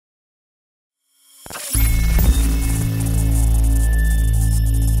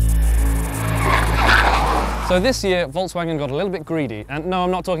So this year, Volkswagen got a little bit greedy, and no,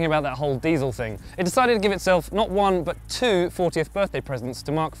 I'm not talking about that whole diesel thing. It decided to give itself not one, but two 40th birthday presents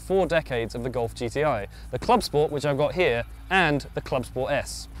to mark 4 decades of the Golf GTI. The Clubsport, which I've got here, and the Clubsport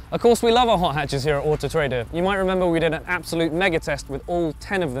S. Of course, we love our hot hatches here at Auto Trader. You might remember we did an absolute mega test with all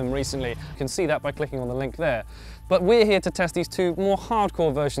 10 of them recently. You can see that by clicking on the link there. But we're here to test these two more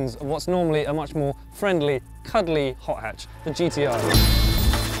hardcore versions of what's normally a much more friendly, cuddly hot hatch, the GTI.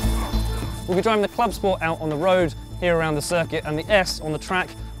 We'll be driving the Clubsport out on the road, here around the circuit, and the S on the track,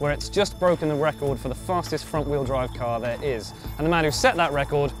 where it's just broken the record for the fastest front-wheel drive car there is. And the man who set that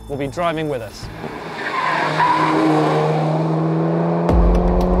record will be driving with us.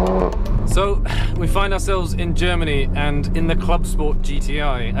 So, we find ourselves in Germany and in the Clubsport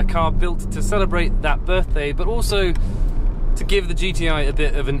GTI, a car built to celebrate that birthday, but also to give the GTI a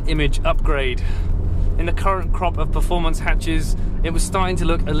bit of an image upgrade. In the current crop of performance hatches, it was starting to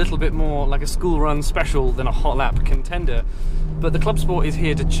look a little bit more like a school run special than a hot lap contender. But the Clubsport is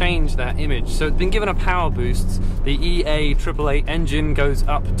here to change that image. So it's been given a power boost. The EA888 engine goes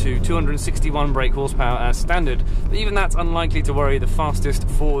up to 261 brake horsepower as standard, but even that's unlikely to worry the fastest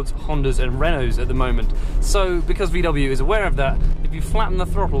Fords, Hondas and Renaults at the moment. So because VW is aware of that, if you flatten the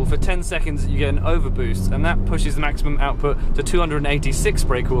throttle for 10 seconds you get an overboost, and that pushes the maximum output to 286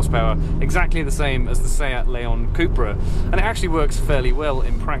 brake horsepower, exactly the same as the Seat Leon Cupra. And it actually works fairly well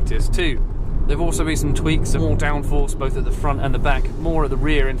in practice too. There have also been some tweaks, more downforce both at the front and the back, more at the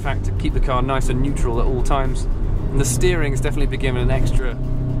rear in fact, to keep the car nice and neutral at all times. And the steering's definitely been given an extra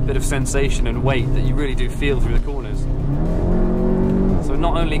bit of sensation and weight that you really do feel through the corners. So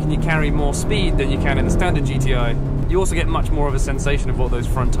not only can you carry more speed than you can in the standard GTI, you also get much more of a sensation of what those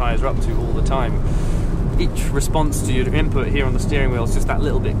front tyres are up to all the time. Each response to your input here on the steering wheel is just that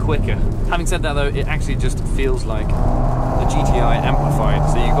little bit quicker. Having said that though, it actually just feels like the GTI amplified.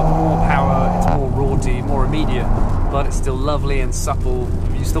 So you've got more power, it's more raughty, more immediate, but it's still lovely and supple.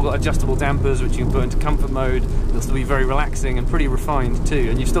 You've still got adjustable dampers which you can put into comfort mode. It'll still be very relaxing and pretty refined too.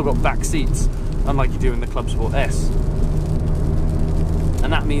 And you've still got back seats, unlike you do in the Clubsport S.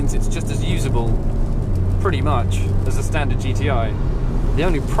 And that means it's just as usable, pretty much, as the standard GTI. The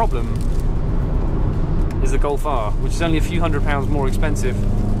only problem is the Golf R, which is only a few £100 more expensive,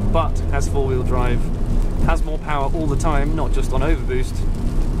 but has 4-wheel drive, has more power all the time, not just on overboost.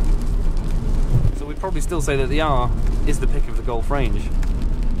 So we'd probably still say that the R is the pick of the Golf range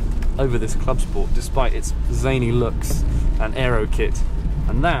over this Clubsport, despite its zany looks and aero kit.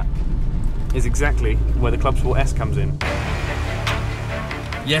 And that is exactly where the Clubsport S comes in.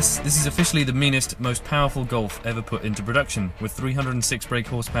 Yes, this is officially the meanest, most powerful Golf ever put into production, with 306 brake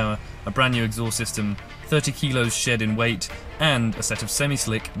horsepower, a brand new exhaust system, 30 kilos shed in weight, and a set of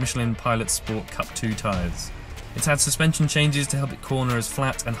semi-slick Michelin Pilot Sport Cup 2 tyres. It's had suspension changes to help it corner as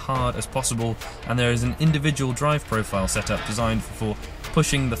flat and hard as possible, and there is an individual drive profile setup designed for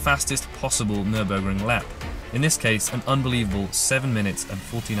pushing the fastest possible Nürburgring lap. In this case, an unbelievable 7 minutes and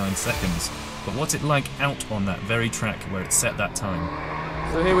 49 seconds. But what's it like out on that very track where it set that time?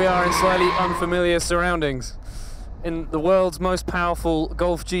 So here we are in slightly unfamiliar surroundings, in the world's most powerful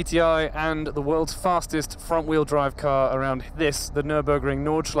Golf GTI and the world's fastest front-wheel drive car around this, the Nürburgring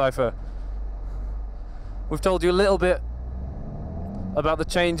Nordschleife. We've told you a little bit about the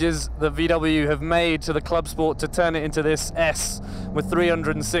changes that VW have made to the Clubsport to turn it into this S with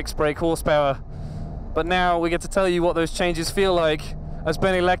 306 brake horsepower. But now we get to tell you what those changes feel like as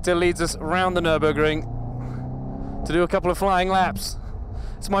Benny Leuchter leads us around the Nürburgring to do a couple of flying laps.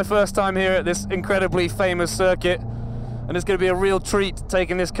 It's my first time here at this incredibly famous circuit, and it's going to be a real treat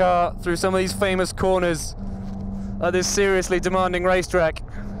taking this car through some of these famous corners at this seriously demanding racetrack.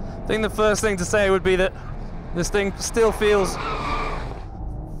 I think the first thing to say would be that this thing still feels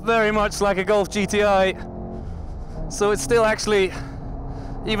very much like a Golf GTI. So it's still actually,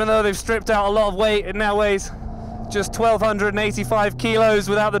 even though they've stripped out a lot of weight, it now weighs just 1,285 kilos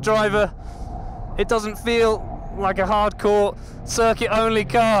without the driver. It doesn't feel like a hardcore circuit-only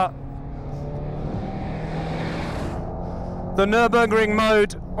car. The Nürburgring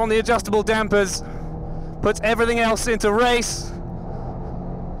mode on the adjustable dampers puts everything else into race,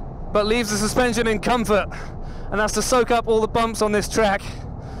 but leaves the suspension in comfort, and that's to soak up all the bumps on this track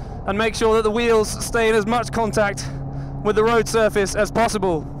and make sure that the wheels stay in as much contact with the road surface as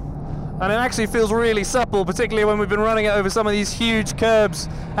possible. And it actually feels really supple, particularly when we've been running it over some of these huge curbs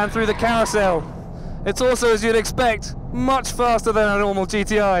and through the carousel. It's also, as you'd expect, much faster than a normal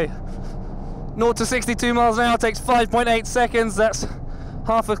GTI. 0 to 62 miles an hour takes 5.8 seconds, that's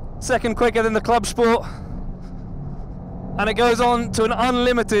half a second quicker than the Clubsport. And it goes on to an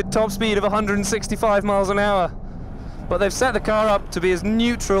unlimited top speed of 165 miles an hour. But they've set the car up to be as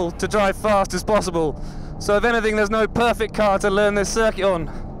neutral to drive fast as possible. So if anything, there's no perfect car to learn this circuit on.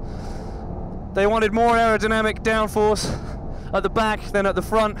 They wanted more aerodynamic downforce at the back than at the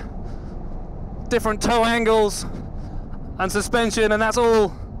front, different toe angles and suspension, and that's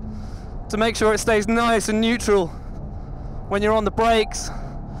all to make sure it stays nice and neutral when you're on the brakes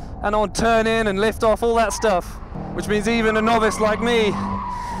and on turn in and lift off, all that stuff, which means even a novice like me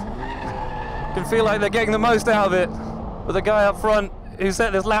can feel like they're getting the most out of it. But the guy up front who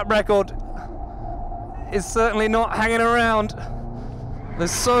set this lap record is certainly not hanging around.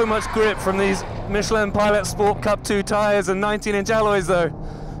 There's so much grip from these Michelin Pilot Sport Cup 2 tyres and 19-inch alloys though.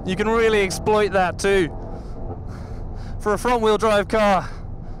 You can really exploit that too. For a front-wheel drive car,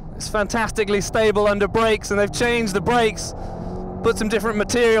 it's fantastically stable under brakes, and they've changed the brakes, put some different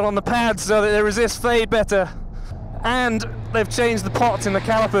material on the pads so that they resist fade better, and they've changed the pots in the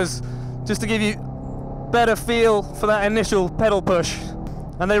calipers just to give you better feel for that initial pedal push,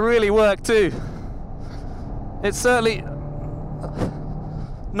 and they really work too. It's certainly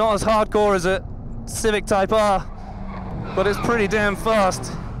not as hardcore as a Civic Type R, but it's pretty damn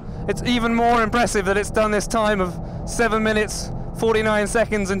fast. It's even more impressive that it's done this time of 7 minutes, 49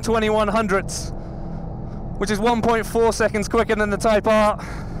 seconds and 21 hundredths, which is 1.4 seconds quicker than the Type R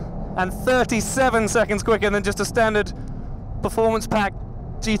and 37 seconds quicker than just a standard performance pack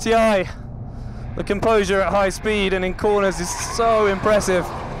GTI. The composure at high speed and in corners is so impressive.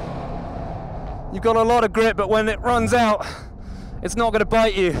 You've got a lot of grip, but when it runs out, it's not going to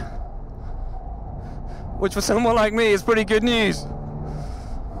bite you, which for someone like me is pretty good news.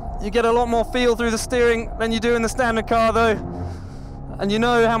 You get a lot more feel through the steering than you do in the standard car though, and you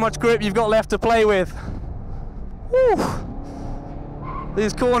know how much grip you've got left to play with. Woo.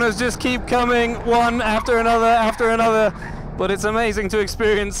 These corners just keep coming, one after another, but it's amazing to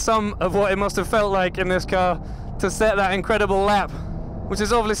experience some of what it must have felt like in this car to set that incredible lap, which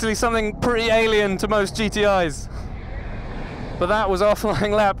is obviously something pretty alien to most GTIs. But that was our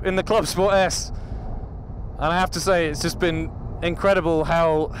flying lap in the Clubsport S, and I have to say it's just been incredible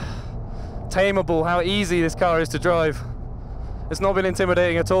how tameable, how easy this car is to drive. It's not been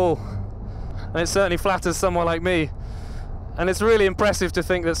intimidating at all, and it certainly flatters someone like me. And it's really impressive to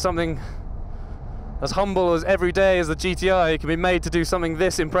think that something as humble as every day as the GTI can be made to do something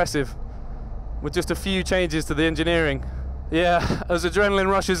this impressive with just a few changes to the engineering. Yeah, as adrenaline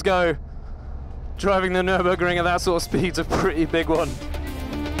rushes go, driving the Nürburgring at that sort of speed's a pretty big one.